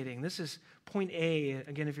fascinating. This is point A,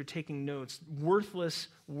 again, if you're taking notes, worthless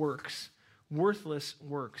works. Worthless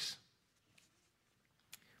works.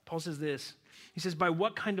 Paul says this. He says, by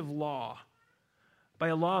what kind of law? By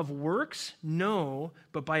a law of works? No,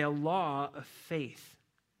 but by a law of faith.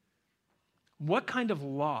 What kind of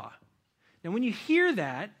law? Now, when you hear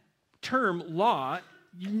that term law,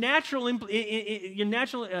 your natural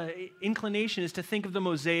inclination is to think of the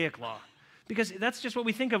Mosaic law, because that's just what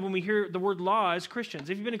we think of when we hear the word law as Christians.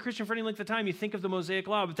 If you've been a Christian for any length of time, you think of the Mosaic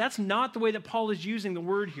law, but that's not the way that Paul is using the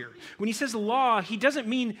word here. When he says law, he doesn't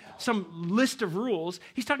mean some list of rules.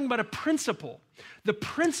 He's talking about a principle, the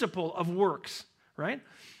principle of works, right?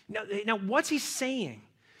 Now what's he saying?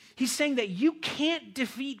 He's saying that you can't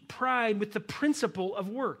defeat pride with the principle of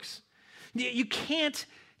works. You can't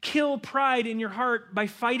kill pride in your heart by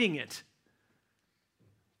fighting it.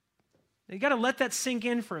 You got to let that sink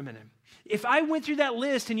in for a minute. If I went through that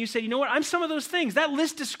list and you said, you know what, I'm some of those things, that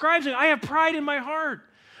list describes me. I have pride in my heart.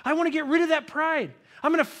 I want to get rid of that pride.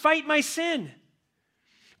 I'm going to fight my sin.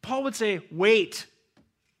 Paul would say, wait.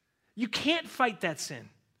 You can't fight that sin.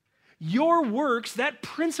 Your works, that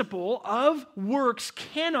principle of works,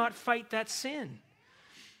 cannot fight that sin.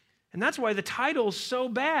 And that's why the title is so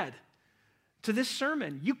bad to this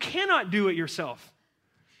sermon. You cannot do it yourself.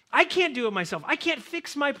 I can't do it myself. I can't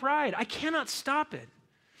fix my pride. I cannot stop it.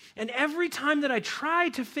 And every time that I try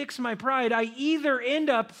to fix my pride, I either end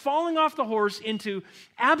up falling off the horse into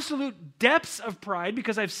absolute depths of pride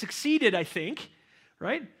because I've succeeded, I think,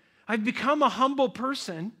 right? I've become a humble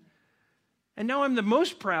person, and now I'm the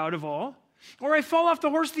most proud of all. Or I fall off the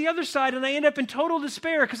horse the other side and I end up in total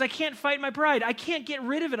despair because I can't fight my pride. I can't get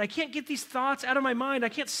rid of it. I can't get these thoughts out of my mind. I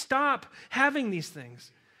can't stop having these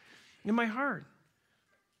things in my heart.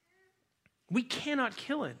 We cannot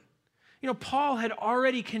kill it. You know, Paul had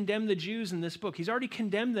already condemned the Jews in this book. He's already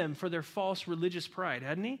condemned them for their false religious pride,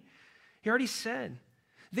 hadn't he? He already said.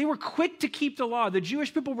 They were quick to keep the law. The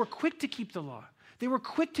Jewish people were quick to keep the law. They were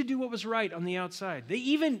quick to do what was right on the outside. They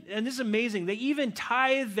even, and this is amazing, they even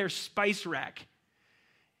tithed their spice rack.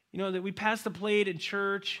 You know, that we pass the plate in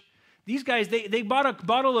church. These guys, they bought a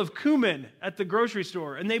bottle of cumin at the grocery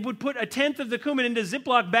store, and they would put a tenth of the cumin into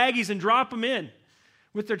Ziploc baggies and drop them in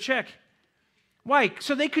with their check. Why?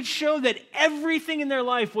 So they could show that everything in their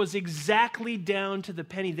life was exactly down to the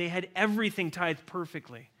penny. They had everything tithed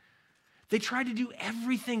perfectly. They tried to do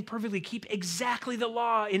everything perfectly, keep exactly the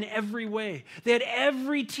law in every way. They had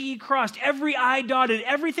every T crossed, every I dotted.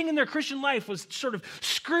 Everything in their Christian life was sort of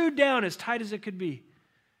screwed down as tight as it could be.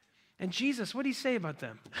 And Jesus, what did he say about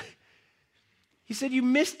them? He said, you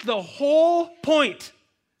missed the whole point.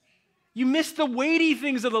 You missed the weighty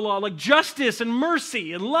things of the law, like justice and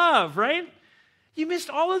mercy and love, right? You missed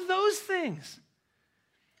all of those things.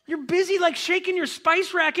 You're busy like shaking your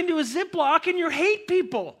spice rack into a Ziploc and you hate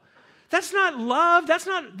people. That's not love. That's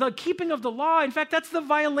not the keeping of the law. In fact, that's the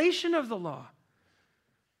violation of the law.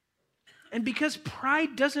 And because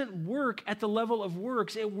pride doesn't work at the level of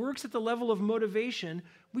works, it works at the level of motivation,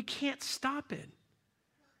 we can't stop it.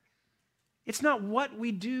 It's not what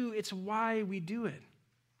we do, it's why we do it.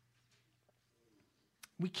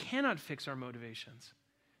 We cannot fix our motivations.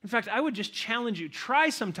 In fact, I would just challenge you, try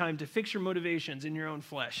sometime to fix your motivations in your own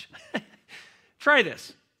flesh. Try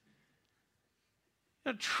this.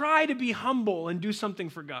 Now, try to be humble and do something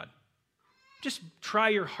for God. Just try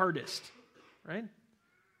your hardest, right?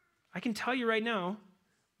 I can tell you right now,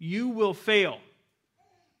 you will fail.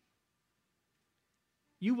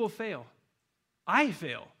 You will fail. I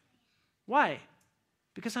fail. Why?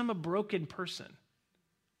 Because I'm a broken person.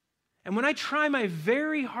 And when I try my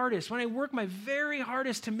very hardest, when I work my very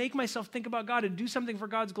hardest to make myself think about God and do something for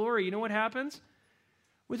God's glory, you know what happens?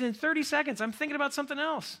 Within 30 seconds, I'm thinking about something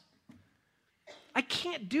else. I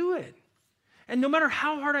can't do it. And no matter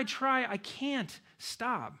how hard I try, I can't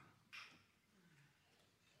stop.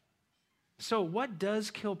 So what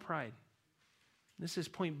does kill pride? This is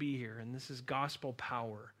point B here, and this is gospel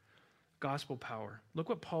power. Gospel power. Look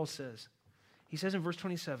what Paul says. He says in verse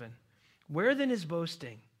 27, where then is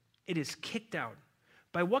boasting? It is kicked out.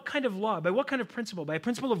 By what kind of law? By what kind of principle? By a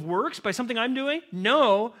principle of works? By something I'm doing?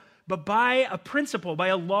 No, but by a principle, by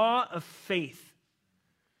a law of faith.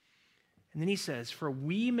 And then he says, for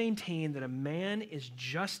we maintain that a man is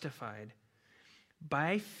justified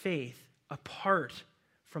by faith apart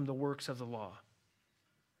from the works of the law.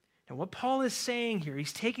 And what Paul is saying here,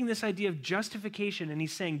 he's taking this idea of justification and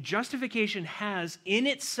he's saying justification has in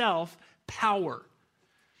itself power.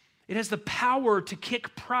 It has the power to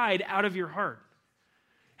kick pride out of your heart.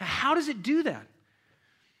 Now, how does it do that?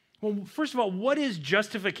 Well, first of all, what is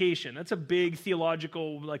justification? That's a big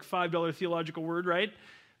theological, like $5 theological word, right?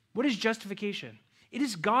 What is justification? It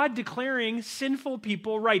is God declaring sinful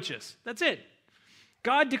people righteous. That's it.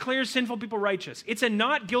 God declares sinful people righteous. It's a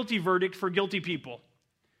not guilty verdict for guilty people,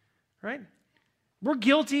 right? We're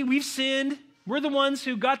guilty. We've sinned. We're the ones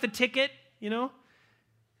who got the ticket, you know?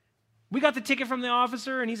 We got the ticket from the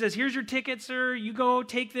officer, and he says, here's your ticket, sir. You go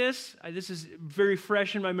take this. This is very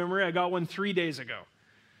fresh in my memory. I got one 3 days ago.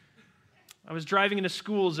 I was driving in a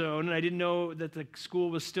school zone, and I didn't know that the school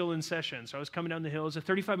was still in session. So I was coming down the hill. It was a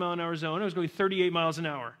 35-mile-an-hour zone. I was going 38 miles an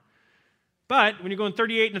hour. But when you're going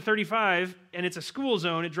 38 and a 35, and it's a school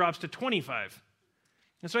zone, it drops to 25.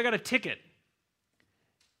 And so I got a ticket.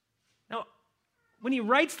 Now, when he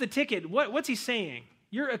writes the ticket, what's he saying?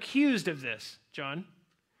 You're accused of this, John.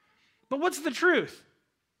 But what's the truth?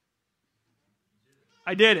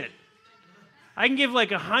 I did it. I can give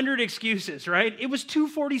like 100 excuses, right? It was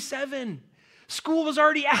 2:47. School was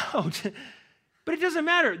already out. But it doesn't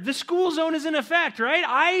matter. The school zone is in effect, right?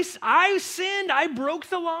 I sinned. I broke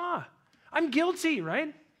the law. I'm guilty,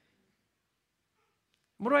 right?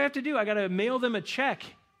 What do I have to do? I got to mail them a check.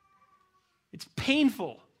 It's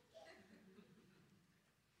painful.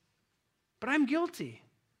 But I'm guilty.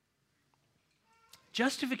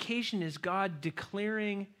 Justification is God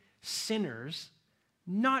declaring sinners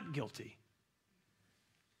not guilty.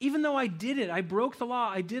 Even though I did it, I broke the law,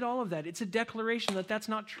 I did all of that, it's a declaration that that's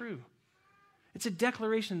not true. It's a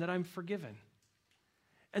declaration that I'm forgiven.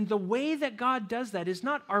 And the way that God does that is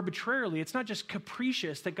not arbitrarily. It's not just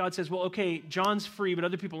capricious that God says, well, okay, John's free, but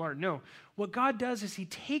other people aren't. No. What God does is he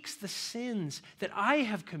takes the sins that I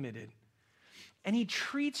have committed and he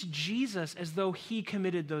treats Jesus as though he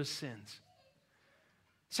committed those sins.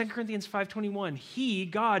 2 Corinthians 5:21, he,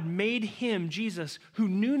 God, made him, Jesus, who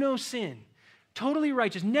knew no sin, totally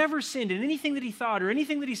righteous, never sinned in anything that he thought or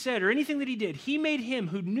anything that he said or anything that he did. He made him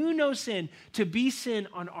who knew no sin to be sin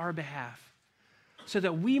on our behalf, so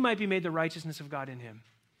that we might be made the righteousness of God in him.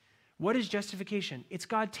 What is justification? It's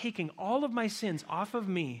God taking all of my sins off of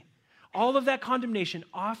me, all of that condemnation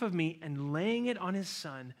off of me, and laying it on his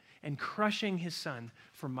son and crushing his son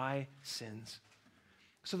for my sins,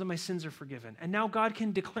 so that my sins are forgiven. And now God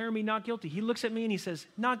can declare me not guilty. He looks at me and he says,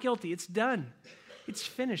 not guilty, it's done. It's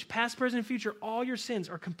finished. Past, present, and future, all your sins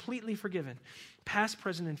are completely forgiven. Past,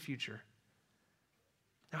 present, and future.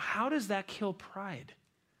 Now, how does that kill pride?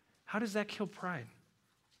 How does that kill pride?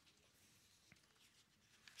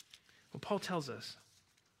 Well, Paul tells us,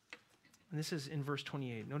 and this is in verse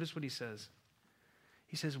 28. Notice what he says.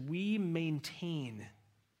 He says, we maintain,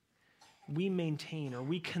 or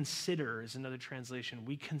we consider is another translation.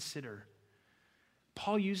 We consider.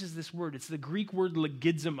 Paul uses this word. It's the Greek word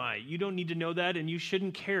logizomai. You don't need to know that, and you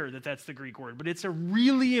shouldn't care that that's the Greek word, but it's a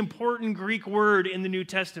really important Greek word in the New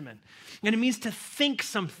Testament, and it means to think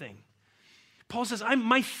something. Paul says,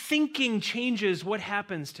 my thinking changes what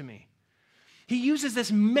happens to me. He uses this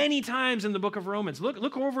many times in the book of Romans.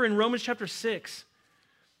 Look over in Romans chapter 6,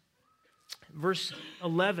 verse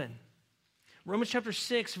 11. Romans chapter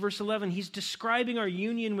 6, verse 11, he's describing our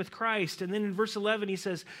union with Christ. And then in verse 11, he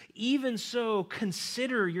says, even so,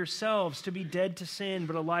 consider yourselves to be dead to sin,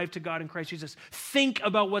 but alive to God in Christ Jesus. Think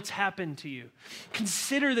about what's happened to you.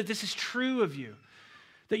 Consider that this is true of you,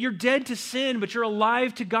 that you're dead to sin, but you're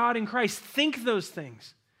alive to God in Christ. Think those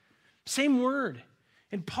things. Same word.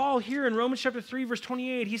 And Paul here in Romans chapter 3, verse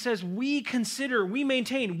 28, he says, we consider, we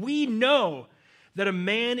maintain, we know that a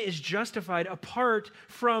man is justified apart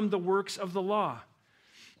from the works of the law.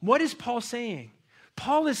 What is Paul saying?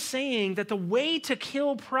 Paul is saying that the way to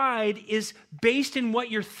kill pride is based in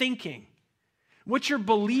what you're thinking. What you're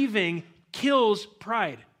believing kills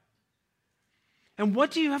pride. And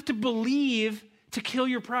what do you have to believe to kill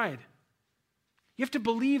your pride? You have to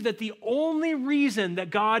believe that the only reason that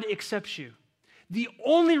God accepts you, the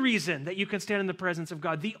only reason that you can stand in the presence of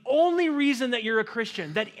God, the only reason that you're a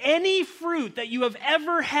Christian, that any fruit that you have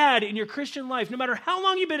ever had in your Christian life, no matter how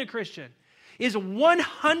long you've been a Christian, is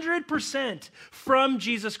 100% from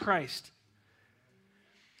Jesus Christ.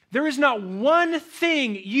 There is not one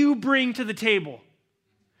thing you bring to the table.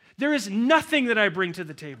 There is nothing that I bring to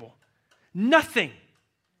the table. Nothing.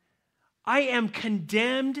 I am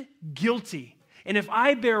condemned guilty. And if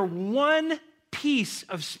I bear one piece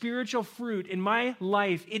of spiritual fruit in my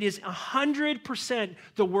life, it is 100%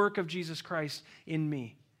 the work of Jesus Christ in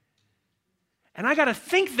me. And I got to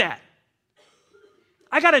think that.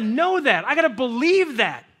 I got to know that. I got to believe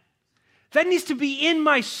that. That needs to be in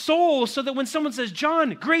my soul so that when someone says,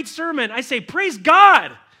 John, great sermon, I say, praise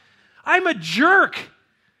God. I'm a jerk.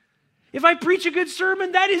 If I preach a good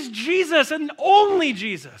sermon, that is Jesus and only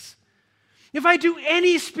Jesus. If I do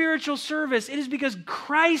any spiritual service, it is because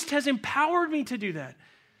Christ has empowered me to do that.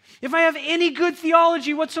 If I have any good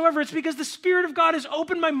theology whatsoever, it's because the Spirit of God has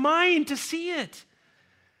opened my mind to see it.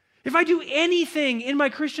 If I do anything in my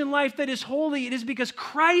Christian life that is holy, it is because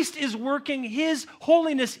Christ is working his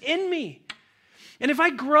holiness in me. And if I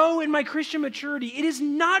grow in my Christian maturity, it is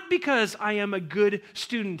not because I am a good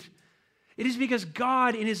student. It is because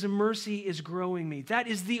God in his mercy is growing me. That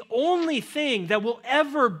is the only thing that will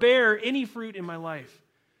ever bear any fruit in my life.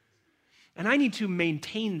 And I need to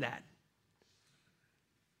maintain that.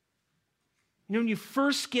 You know, when you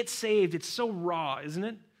first get saved, it's so raw, isn't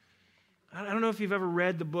it? I don't know if you've ever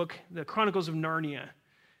read the book, The Chronicles of Narnia.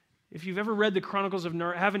 If you've ever read the Chronicles of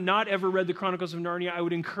Narnia, haven't not ever read the Chronicles of Narnia, I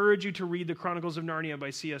would encourage you to read the Chronicles of Narnia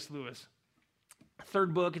by C.S. Lewis.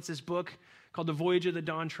 Third book, it's this book called The Voyage of the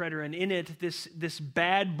Dawn Treader, and in it, this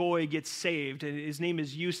bad boy gets saved, and his name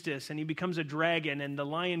is Eustace, and he becomes a dragon, and the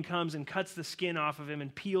lion comes and cuts the skin off of him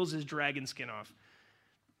and peels his dragon skin off.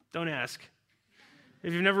 Don't ask.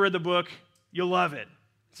 If you've never read the book, you'll love it.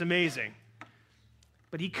 It's amazing.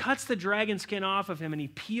 But he cuts the dragon skin off of him and he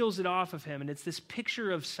peels it off of him. And it's this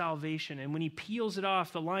picture of salvation. And when he peels it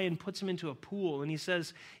off, the lion puts him into a pool. And he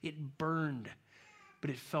says, it burned, but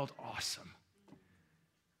it felt awesome.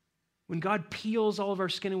 When God peels all of our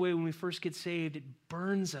skin away when we first get saved, it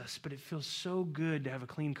burns us, but it feels so good to have a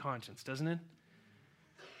clean conscience, doesn't it?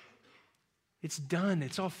 It's done.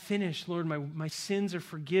 It's all finished. Lord, my sins are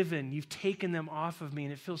forgiven. You've taken them off of me,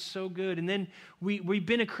 and it feels so good. And then we've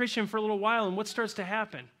been a Christian for a little while, and what starts to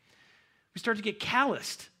happen? We start to get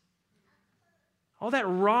calloused. All that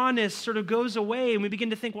rawness sort of goes away, and we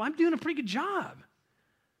begin to think, well, I'm doing a pretty good job.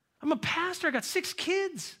 I'm a pastor. I got 6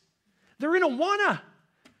 kids. They're in Awana.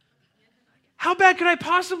 How bad could I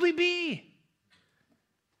possibly be?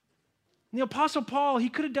 And the Apostle Paul, he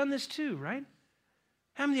could have done this too, right?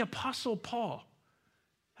 I'm the Apostle Paul.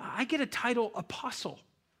 I get a title apostle,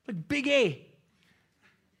 like big A.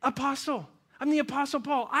 Apostle. I'm the Apostle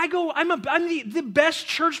Paul. I'm the best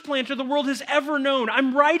church planter the world has ever known.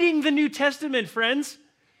 I'm writing the New Testament, friends.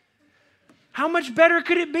 How much better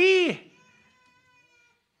could it be?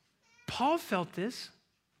 Paul felt this.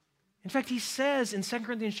 In fact, he says in 2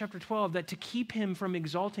 Corinthians chapter 12 that to keep him from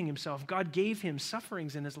exalting himself, God gave him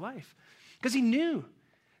sufferings in his life because he knew.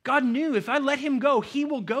 God knew if I let him go, he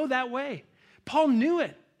will go that way. Paul knew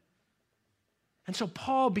it. And so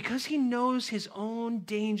Paul, because he knows his own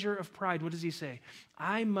danger of pride, what does he say?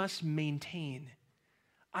 I must maintain,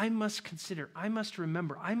 I must consider, I must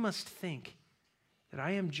remember, I must think that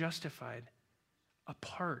I am justified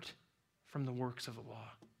apart from the works of the law.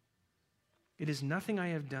 It is nothing I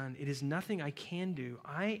have done. It is nothing I can do.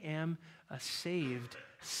 I am a saved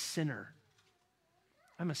sinner.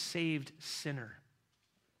 I'm a saved sinner.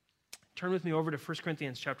 Turn with me over to 1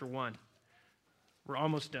 Corinthians chapter 1. We're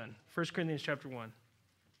almost done. 1 Corinthians chapter 1.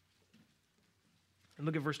 And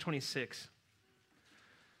look at verse 26.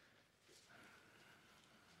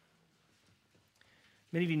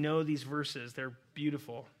 Many of you know these verses. They're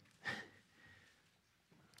beautiful.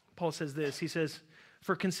 Paul says this. He says,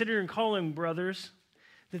 for consider and calling, brothers,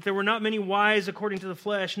 that there were not many wise according to the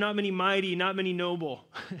flesh, not many mighty, not many noble.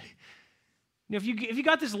 If you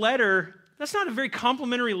got this letter, that's not a very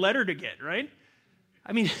complimentary letter to get, right?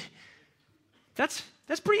 I mean, that's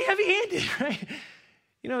pretty heavy-handed, right?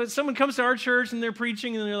 You know, someone comes to our church and they're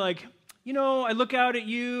preaching and they're like, you know, I look out at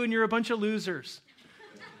you and you're a bunch of losers.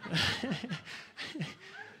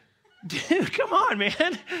 Dude, come on,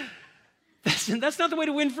 man. That's not the way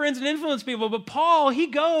to win friends and influence people. But Paul, he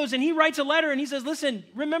goes and he writes a letter and he says, listen,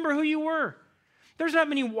 remember who you were. There's not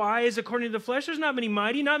many wise according to the flesh. There's not many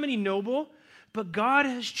mighty, not many noble. But God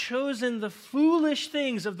has chosen the foolish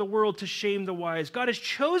things of the world to shame the wise. God has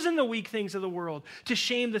chosen the weak things of the world to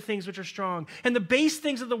shame the things which are strong. And the base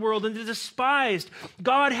things of the world and the despised,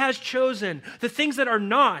 God has chosen the things that are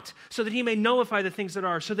not, so that he may nullify the things that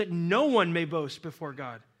are, so that no one may boast before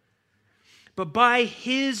God. But by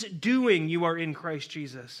his doing you are in Christ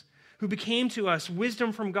Jesus, who became to us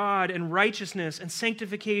wisdom from God and righteousness and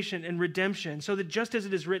sanctification and redemption, so that just as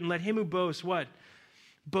it is written, let him who boasts, what?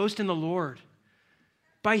 Boast in the Lord.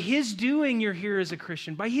 By his doing, you're here as a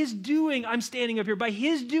Christian. By his doing, I'm standing up here. By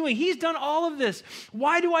his doing, he's done all of this.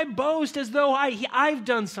 Why do I boast as though I've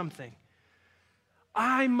done something?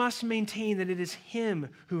 I must maintain that it is him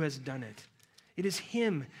who has done it. It is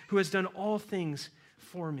him who has done all things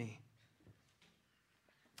for me.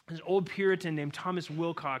 There's an old Puritan named Thomas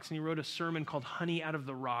Wilcox, and he wrote a sermon called Honey Out of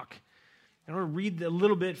the Rock. I want to read a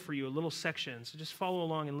little bit for you, a little section, so just follow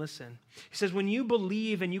along and listen. He says, when you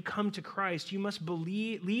believe and you come to Christ, you must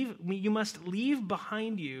leave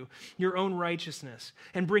behind you your own righteousness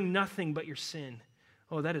and bring nothing but your sin.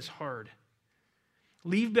 Oh, that is hard.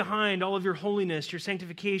 Leave behind all of your holiness, your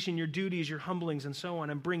sanctification, your duties, your humblings, and so on,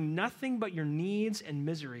 and bring nothing but your needs and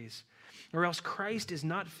miseries, or else Christ is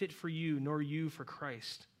not fit for you, nor you for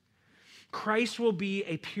Christ. Christ will be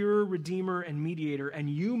a pure redeemer and mediator, and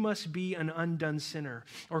you must be an undone sinner,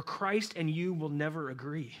 or Christ and you will never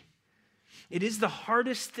agree. It is the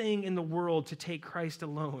hardest thing in the world to take Christ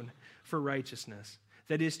alone for righteousness.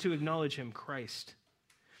 That is to acknowledge him, Christ.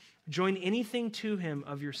 Join anything to him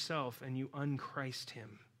of yourself, and you unchrist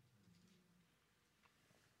him.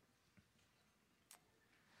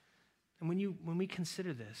 And when we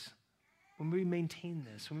consider this, when we maintain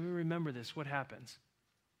this, when we remember this, what happens?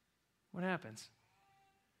 What happens?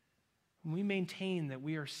 When we maintain that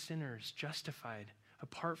we are sinners, justified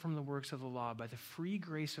apart from the works of the law by the free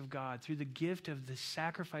grace of God through the gift of the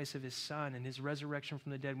sacrifice of his Son and his resurrection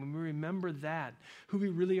from the dead, when we remember that, who we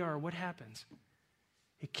really are, what happens?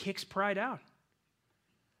 It kicks pride out.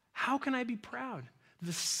 How can I be proud?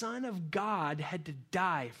 The Son of God had to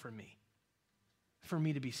die for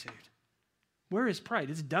me to be saved. Where is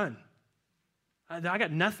pride? It's done. I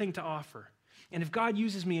got nothing to offer. And if God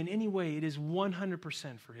uses me in any way, it is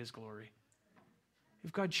 100% for his glory.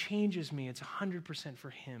 If God changes me, it's 100% for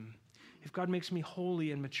him. If God makes me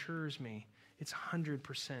holy and matures me, it's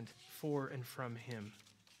 100% for and from him.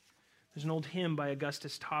 There's an old hymn by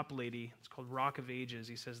Augustus Toplady. It's called Rock of Ages.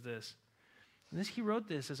 He says this. And he wrote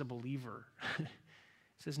this as a believer. He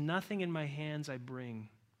says, "Nothing in my hands I bring,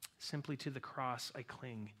 simply to the cross I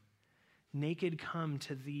cling. Naked come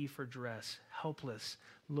to thee for dress, helpless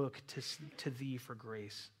look to thee for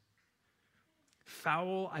grace.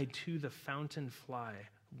 Foul I to the fountain fly,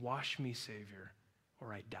 wash me, Savior,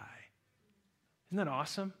 or I die." Isn't that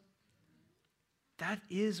awesome? That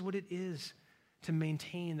is what it is to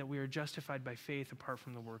maintain that we are justified by faith apart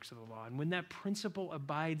from the works of the law. And when that principle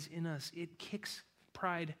abides in us, it kicks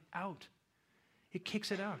pride out. It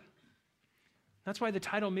kicks it out. That's why the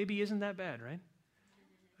title maybe isn't that bad, right?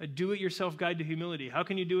 A do-it-yourself guide to humility. How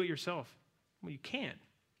can you do it yourself? Well, you can't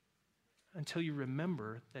until you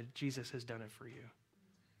remember that Jesus has done it for you.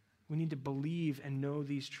 We need to believe and know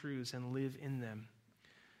these truths and live in them.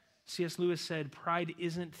 C.S. Lewis said, pride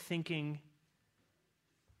isn't thinking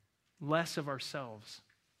less of ourselves.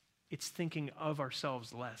 It's thinking of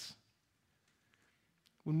ourselves less.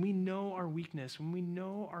 When we know our weakness, when we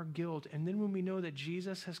know our guilt, and then when we know that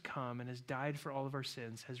Jesus has come and has died for all of our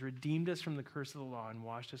sins, has redeemed us from the curse of the law and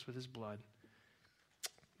washed us with his blood,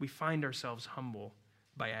 we find ourselves humble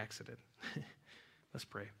by accident. Let's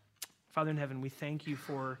pray. Father in heaven, we thank you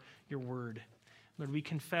for your word. Lord, we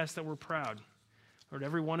confess that we're proud. Lord,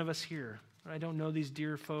 every one of us here, Lord, I don't know these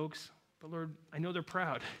dear folks, but Lord, I know they're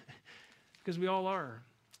proud because we all are.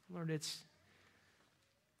 Lord, it's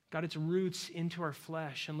got its roots into our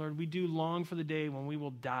flesh. And Lord, we do long for the day when we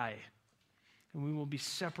will die and we will be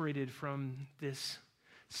separated from this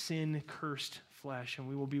sin-cursed flesh and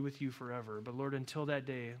we will be with you forever. But Lord, until that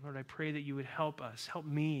day, Lord, I pray that you would help us, help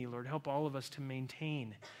me, Lord, help all of us to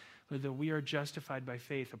maintain, Lord, that we are justified by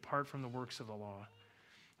faith apart from the works of the law.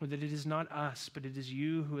 Lord, that it is not us, but it is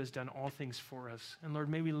you who has done all things for us. And Lord,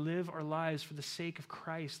 may we live our lives for the sake of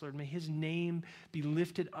Christ. Lord, may his name be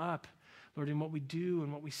lifted up, Lord, in what we do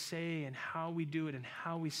and what we say and how we do it and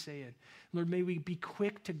how we say it. Lord, may we be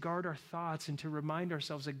quick to guard our thoughts and to remind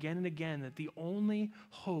ourselves again and again that the only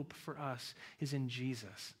hope for us is in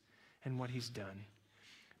Jesus and what he's done.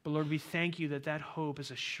 But Lord, we thank you that that hope is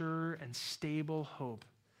a sure and stable hope,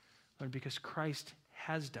 Lord, because Christ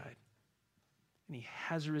has died and he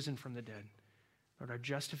has risen from the dead. Lord, our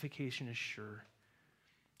justification is sure.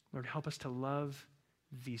 Lord, help us to love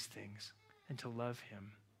these things and to love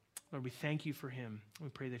him. Lord, we thank you for him. We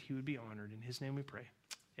pray that he would be honored. In his name we pray.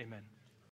 Amen.